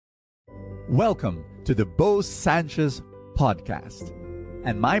Welcome to the Bo Sanchez podcast.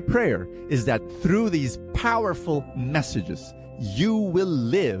 And my prayer is that through these powerful messages, you will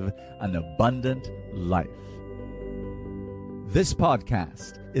live an abundant life. This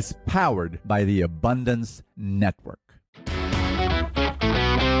podcast is powered by the Abundance Network.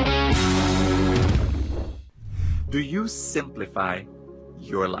 Do you simplify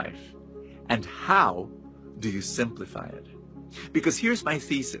your life? And how do you simplify it? Because here's my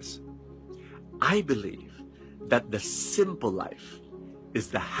thesis. I believe that the simple life is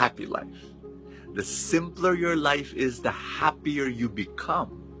the happy life. The simpler your life is, the happier you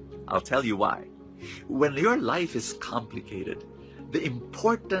become. I'll tell you why. When your life is complicated, the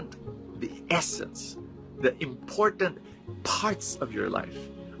essence, the important parts of your life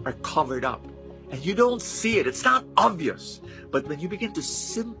are covered up. And you don't see it. It's not obvious. But when you begin to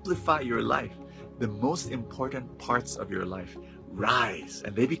simplify your life, the most important parts of your life rise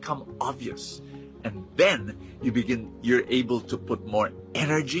and they become obvious. And then you're able to put more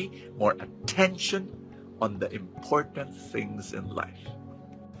energy, more attention on the important things in life.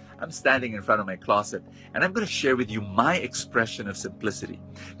 I'm standing in front of my closet and I'm going to share with you my expression of simplicity.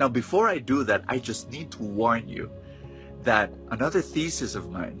 Now, before I do that, I just need to warn you that another thesis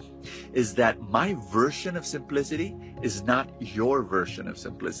of mine is that my version of simplicity is not your version of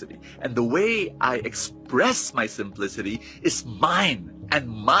simplicity. And the way I express my simplicity is mine and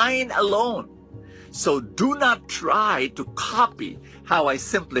mine alone. So do not try to copy how I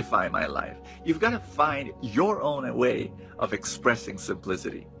simplify my life. You've got to find your own way of expressing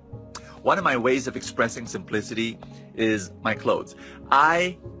simplicity. One of my ways of expressing simplicity is my clothes.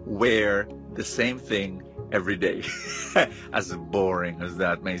 I wear the same thing every day. As boring as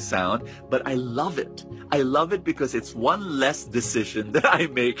that may sound, but I love it. I love it because it's one less decision that I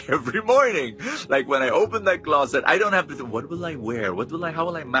make every morning. Like when I open that closet, I don't have to think, what will I wear? How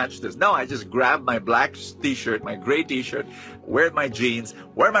will I match this? No, I just grab my black t-shirt, my gray t-shirt, wear my jeans,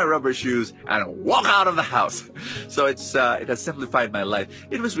 wear my rubber shoes, and walk out of the house. So it has simplified my life.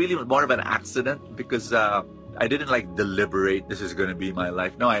 It was really more of an accident because I didn't deliberate this is going to be my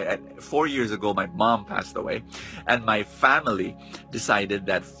life. No, 4 years ago, my mom passed away and my family decided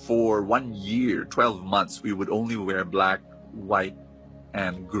that for 1 year, 12 months, we would only wear black, white,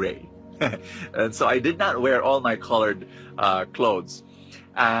 and gray. And so I did not wear all my colored clothes.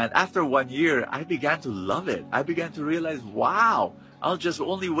 And after 1 year, I began to love it. I began to realize, wow, I'll just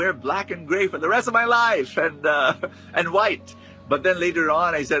only wear black and gray for the rest of my life and white. But then later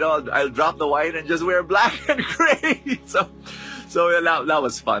on, I said, oh, I'll drop the white and just wear black and gray. So that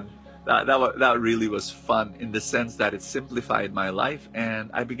was fun. That really was fun in the sense that it simplified my life.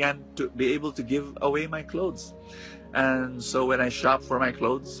 And I began to be able to give away my clothes. And so when I shop for my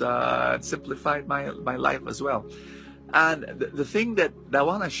clothes, it simplified my life as well. And the thing that I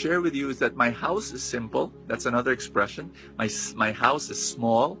want to share with you is that my house is simple. That's another expression. My house is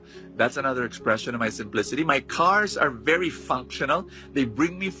small. That's another expression of my simplicity. My cars are very functional. They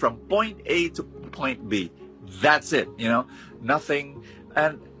bring me from point A to point B. That's it, nothing.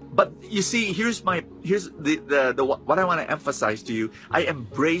 But you see, here's what I want to emphasize to you. I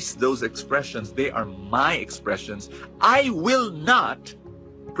embrace those expressions. They are my expressions. I will not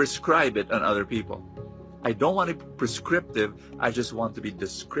prescribe it on other people. I don't want to be prescriptive. I just want to be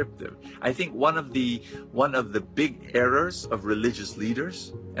descriptive. I think one of the big errors of religious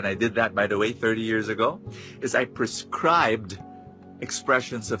leaders, and I did that, by the way, 30 years ago, is I prescribed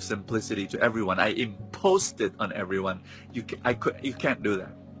expressions of simplicity to everyone. I imposed it on everyone. You can't do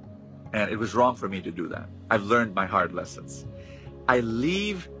that. And it was wrong for me to do that. I've learned my hard lessons. I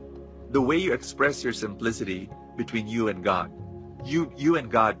leave the way you express your simplicity between you and God. You and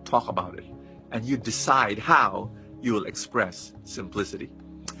God talk about it. And you decide how you will express simplicity.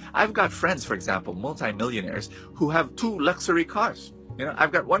 I've got friends, for example, multimillionaires who have 2 luxury cars.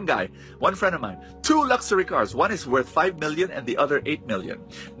 I've got one friend of mine, 2 luxury cars. One is worth 5 million and the other 8 million.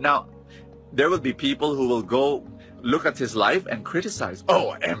 Now, there will be people who will go look at his life and criticize.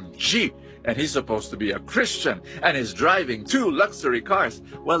 Oh, MG, and he's supposed to be a Christian and he's driving 2 luxury cars.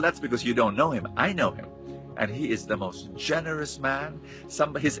 Well, that's because you don't know him. I know him. And he is the most generous man.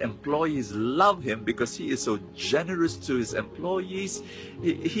 His employees love him because he is so generous to his employees.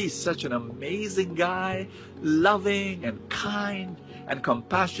 He's such an amazing guy, loving and kind and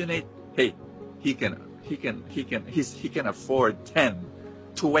compassionate. Hey, he can afford 10,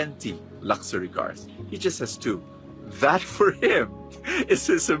 20 luxury cars. He just has 2. That for him is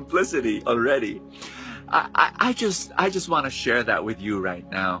his simplicity already. I just want to share that with you right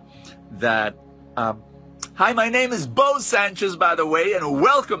now. That Hi, my name is Bo Sanchez, by the way, and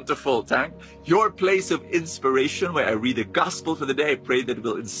welcome to Full Tank, your place of inspiration where I read the gospel for the day. I pray that it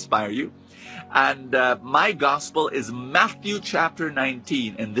will inspire you. And my gospel is Matthew chapter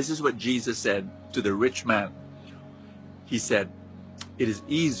 19, and this is what Jesus said to the rich man. He said, "It is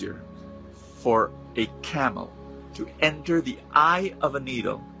easier for a camel to enter the eye of a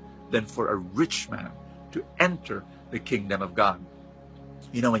needle than for a rich man to enter the kingdom of God."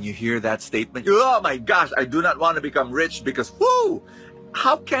 You know, when you hear that statement, oh my gosh, I do not want to become rich because, whoo,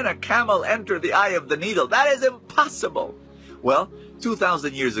 how can a camel enter the eye of the needle? That is impossible. Well,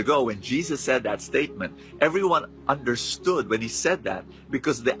 2,000 years ago, when Jesus said that statement, everyone understood when he said that,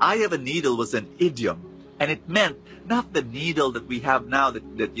 because the eye of a needle was an idiom, and it meant not the needle that we have now that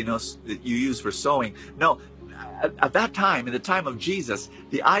you know that you use for sewing. No, at that time, in the time of Jesus,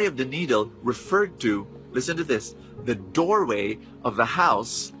 the eye of the needle referred to, listen to this, the doorway of the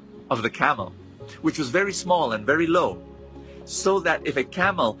house of the camel, which was very small and very low, so that if a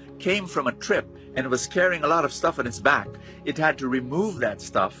camel came from a trip and was carrying a lot of stuff on its back, it had to remove that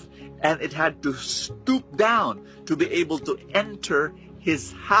stuff and it had to stoop down to be able to enter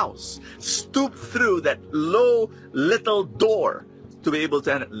his house, stoop through that low little door to be able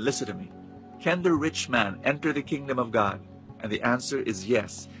to enter. Listen to me. Can the rich man enter the kingdom of God? And the answer is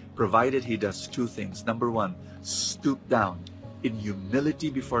yes, provided he does two things. Number one, stoop down in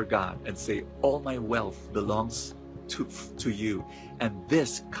humility before God and say, all my wealth belongs to you, and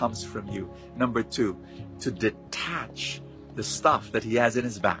this comes from you. Number two, to detach the stuff that he has in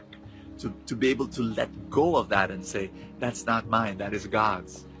his back, to be able to let go of that and say, that's not mine, that is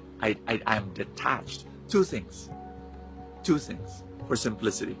God's. I'm detached. Two things for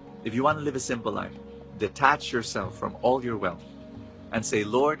simplicity. If you want to live a simple life, detach yourself from all your wealth and say,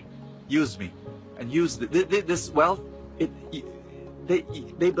 Lord, use me, and use this wealth.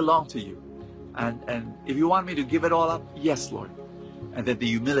 They belong to you, and if you want me to give it all up, yes, Lord. And then the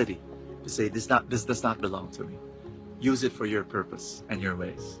humility to say, this does not belong to me. Use it for your purpose and your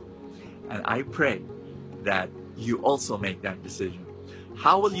ways. And I pray that you also make that decision.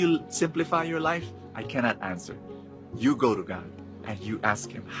 How will you simplify your life? I cannot answer. You go to God and you ask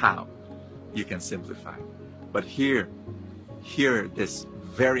him how you can simplify. But hear this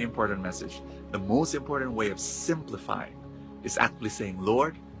very important message. The most important way of simplifying is actually saying,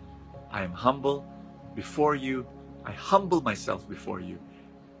 Lord, I am humble before you. I humble myself before you.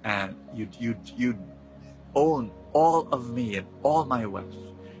 And you own all of me and all my wealth.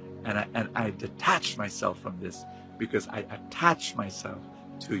 And I detach myself from this because I attach myself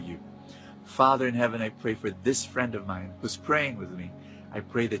to you. Father in heaven, I pray for this friend of mine who's praying with me. I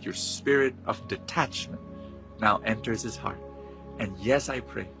pray that your spirit of detachment now enters his heart. And yes, I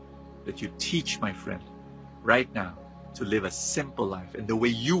pray that you teach my friend right now to live a simple life in the way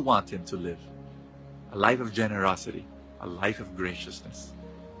you want him to live. A life of generosity, a life of graciousness.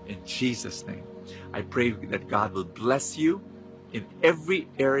 In Jesus' name, I pray that God will bless you in every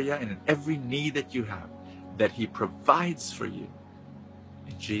area and in every need that you have, that he provides for you.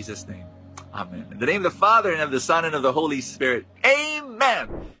 In Jesus' name, amen. In the name of the Father, and of the Son, and of the Holy Spirit, amen.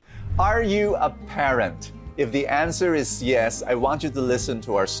 Are you a parent? If the answer is yes, I want you to listen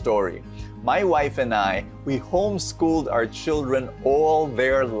to our story. My wife and I, we homeschooled our children all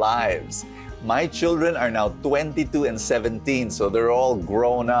their lives. My children are now 22 and 17, so they're all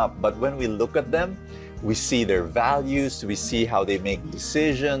grown up. But when we look at them, we see their values, we see how they make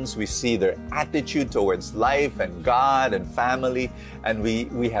decisions, we see their attitude towards life and God and family, and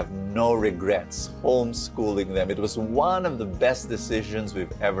we have no regrets homeschooling them. It was one of the best decisions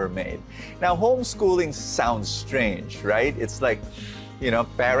we've ever made. Now, homeschooling sounds strange, right? It's like,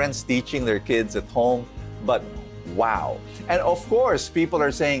 parents teaching their kids at home, but wow. And of course, people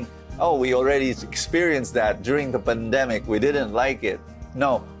are saying, oh, we already experienced that during the pandemic, we didn't like it.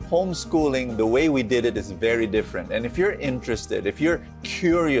 No. Homeschooling, the way we did it is very different. And if you're interested, if you're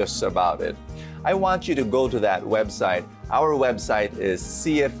curious about it, I want you to go to that website. Our website is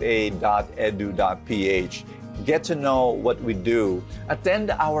cfa.edu.ph. Get to know what we do.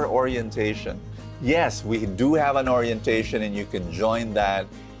 Attend our orientation. Yes, we do have an orientation, and you can join that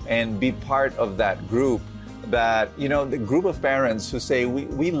and be part of that group. That, the group of parents who say,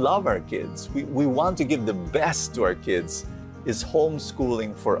 we love our kids. We want to give the best to our kids. Is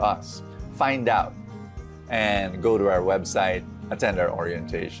homeschooling for us? Find out and go to our website, attend our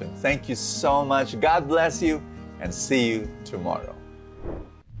orientation. Thank you so much. God bless you, and see you tomorrow.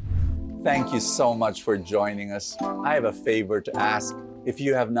 Thank you so much for joining us. I have a favor to ask. If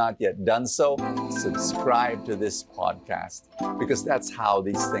you have not yet done so, subscribe to this podcast, because that's how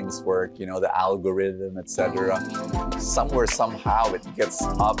these things work, you know, the algorithm, etc. Somewhere, somehow it gets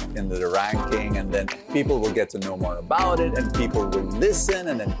up into the ranking, and then people will get to know more about it, and people will listen,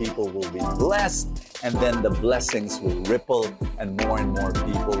 and then people will be blessed, and then the blessings will ripple, and more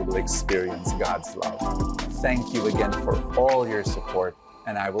people will experience God's love. Thank you again for all your support,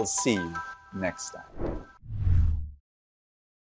 and I will see you next time.